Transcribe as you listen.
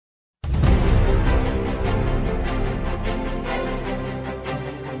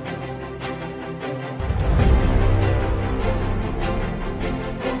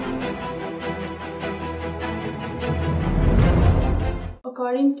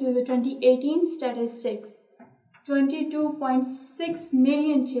according to the 2018 statistics, 22.6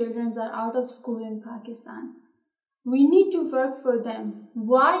 million children are out of school in Pakistan. We need to work for them.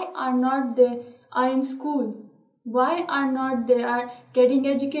 Why are not they are in school? Why are not they are getting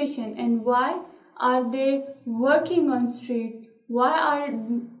education? And why are they working on street? Why are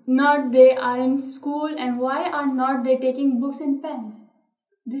not they are in school, and why are not they taking books and pens?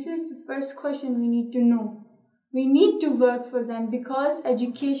 This is the first question we need to know. We need to work for them because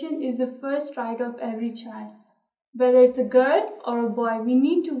education is the first right of every child. Whether it's a girl or a boy, we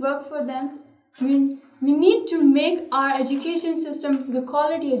need to work for them. We need to make our education system the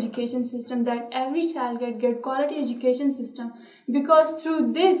quality education system, that every child get quality education system, because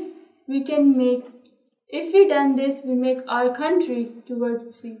through this we can make, if we done this, we make our country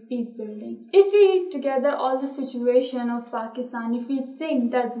towards peace building. If we together all the situation of Pakistan, if we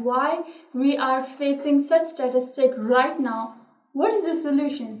think that why we are facing such statistic right now, what is the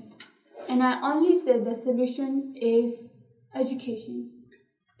solution? And I only say the solution is education.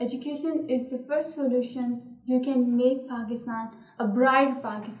 Education is the first solution. You can make Pakistan a bright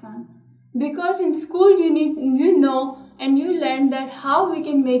Pakistan. Because in school you know and you learn that how we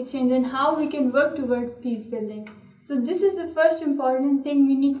can make change and how we can work toward peace building. So this is the first important thing.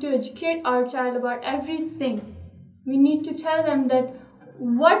 We need to educate our child about everything. We need to tell them that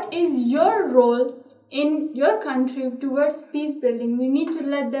what is your role in your country towards peace building. We need to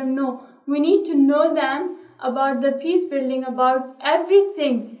let them know. We need to know them about the peace building, about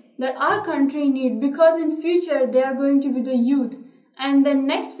everything that our country needs, because in future they are going to be the youth, and the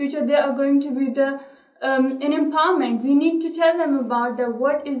next future they are going to be the in empowerment. We need to tell them about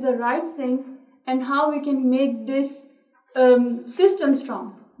what is the right thing and how we can make this system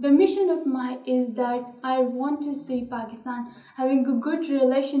strong. The mission of mine is that I want to see Pakistan having a good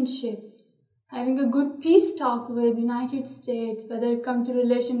relationship, having a good peace talk with United States, whether it comes to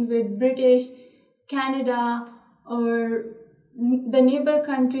relation with British, Canada, or the neighbor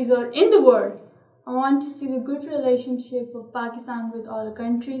countries, or in the world. I want to see the good relationship of Pakistan with all the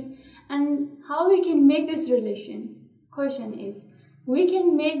countries, and how we can make this relation. Question is, we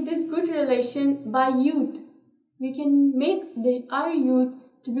can make this good relation by youth. We can make our youth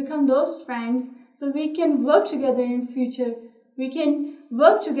to become those friends, so we can work together in future. We can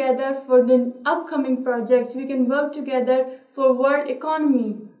work together for the upcoming projects. We can work together for world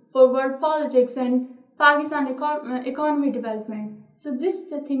economy, for world politics, and Pakistan economy development. So this is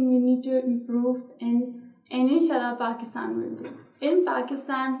the thing we need to improve, and inshallah Pakistan will do. In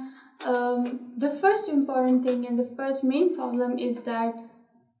Pakistan, the first important thing and the first main problem is that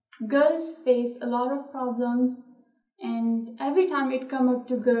girls face a lot of problems, and every time it come up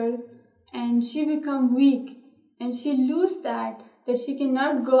to girl and she become weak and she lose that she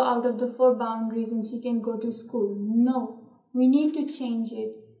cannot go out of the four boundaries and she can go to school. No, we need to change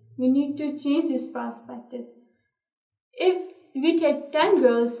it. We need to change this perspective. If we take 10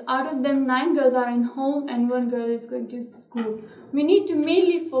 girls, out of them 9 girls are in home and 1 girl is going to school. We need to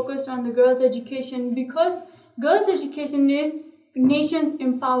mainly focus on the girls' education, because girls' education is nation's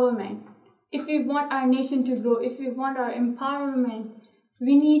empowerment. If we want our nation to grow, if we want our empowerment,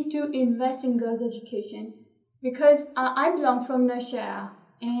 we need to invest in girls' education. Because I belong from Nashaya,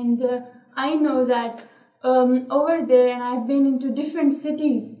 and I know that over there, and I've been into different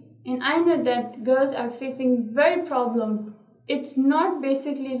cities, and I know that girls are facing very problems. It's not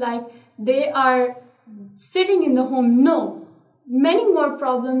basically like they are sitting in the home. No, many more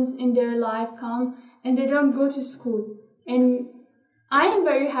problems in their life come and they don't go to school. And I am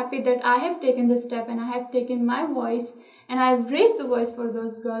very happy that I have taken the step and I have taken my voice and I have raised the voice for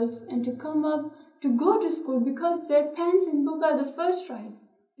those girls and to come up to go to school, because their pens and book are the first right.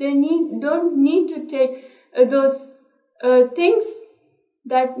 They don't need to take those things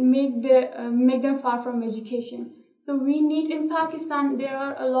that make them far from education. So we need, in Pakistan, there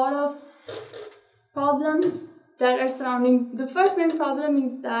are a lot of problems that are surrounding. The first main problem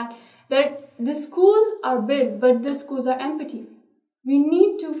is that the schools are built, but the schools are empty. We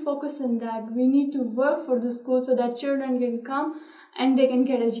need to focus on that. We need to work for the schools so that children can come and they can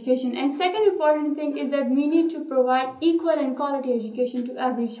get education. And second important thing is that we need to provide equal and quality education to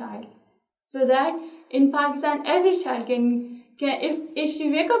every child, so that in Pakistan every child can if she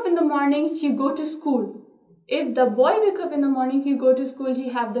wake up in the morning, she go to school. If the boy wake up in the morning, he go to school, he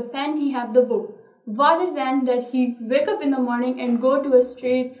have the pen, he have the book, rather than that he wake up in the morning and go to a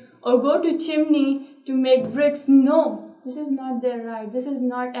street or go to chimney to make bricks. No, this is not their right. This is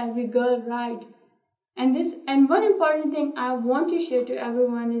not every girl right. And one important thing I want to share to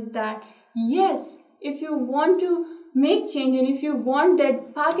everyone is that yes, if you want to make change and if you want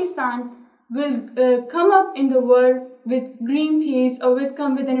that Pakistan will come up in the world with Greenpeace or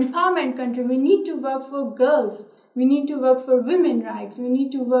come with an empowerment country. We need to work for girls. We need to work for women rights. We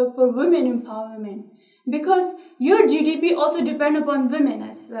need to work for women empowerment. Because your GDP also depends upon women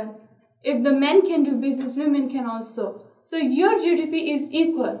as well. If the men can do business, women can also. So your GDP is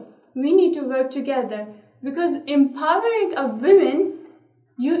equal. We need to work together. Because empowering a woman,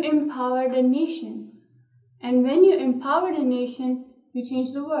 you empower the nation. And when you empower the nation, you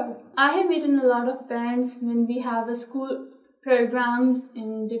change the world. I have met a lot of parents when we have a school programs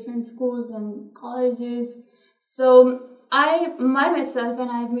in different schools and colleges. So myself and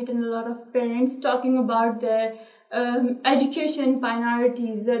I have met a lot of parents talking about their education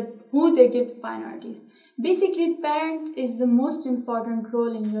priorities, who they give priorities. Basically, parent is the most important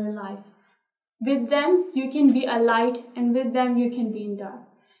role in your life. With them, you can be a light, and with them, you can be in dark.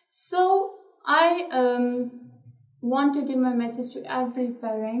 So I want to give my message to every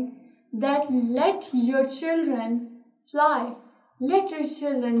parent that let your children fly. Let your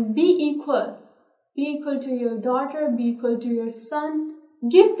children be equal. Be equal to your daughter, be equal to your son.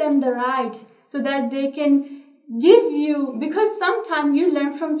 Give them the right so that they can give you, because sometimes you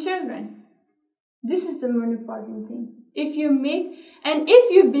learn from children. This is the most important thing. If you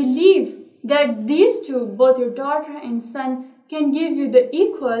believe that these two, both your daughter and son, can give you the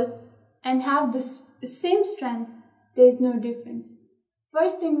equal and have the same strength, there is no difference.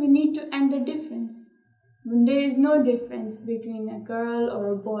 First thing, we need to end the difference. There is no difference between a girl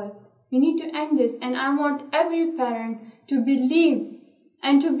or a boy. We need to end this, and I want every parent to believe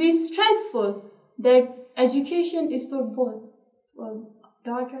and to be strengthful that education is for both, for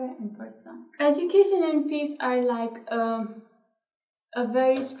daughter and for son. Education and peace are like a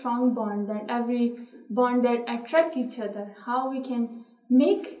very strong bond, that attract each other. How we can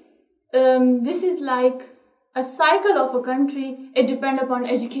make this is like a cycle of a country. It depends upon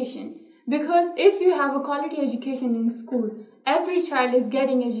education. Because if you have a quality education in school, every child is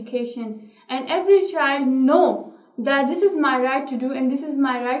getting education, and every child know that this is my right to do and this is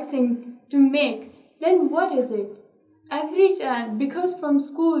my right thing to make, then what is it? Every child, because from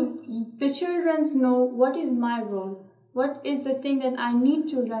school, the children know what is my role, what is the thing that I need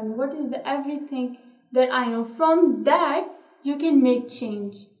to learn, what is the everything that I know. From that, you can make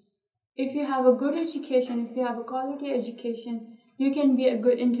change. If you have a good education, if you have a quality education, you can be a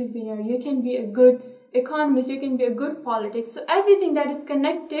good entrepreneur, you can be a good economist, you can be a good politics. So everything that is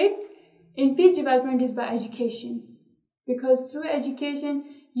connected in peace development is by education. Because through education,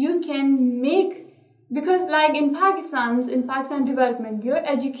 you can make, because like in Pakistan development, your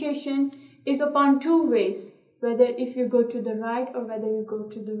education is upon two ways, whether if you go to the right or whether you go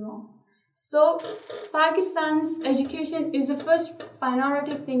to the wrong. So Pakistan's education is the first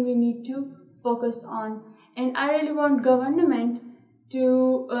priority thing we need to focus on. And I really want government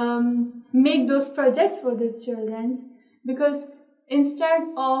to make those projects for the children, because instead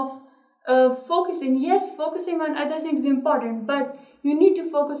of focusing on other things is important, but you need to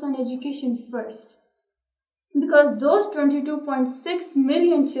focus on education first. Because those 22.6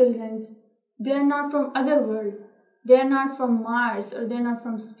 million children, they are not from other world. They are not from Mars or they are not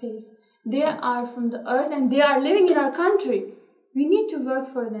from space. They are from the earth and they are living in our country. We need to work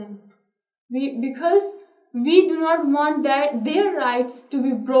for them. Because we do not want their rights to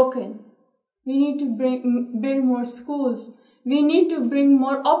be broken. We need to build more schools. We need to bring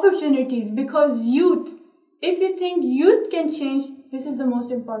more opportunities, because youth, if you think youth can change, this is the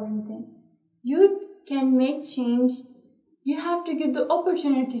most important thing. Youth can make change. You have to give the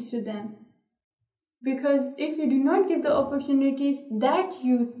opportunities to them. Because if you do not give the opportunities, that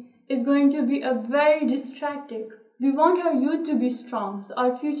youth is going to be a very distracted. We want our youth to be strong, so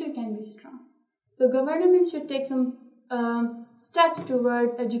our future can be strong. So government should take some steps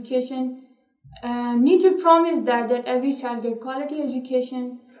toward education. Need to promise that every child get quality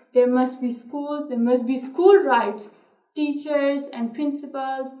education. There must be schools, there must be school rights. Teachers and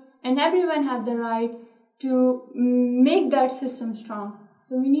principals and everyone have the right to make that system strong.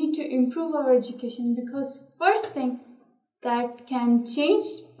 So we need to improve our education, because first thing that can change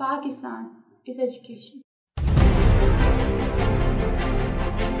Pakistan is education.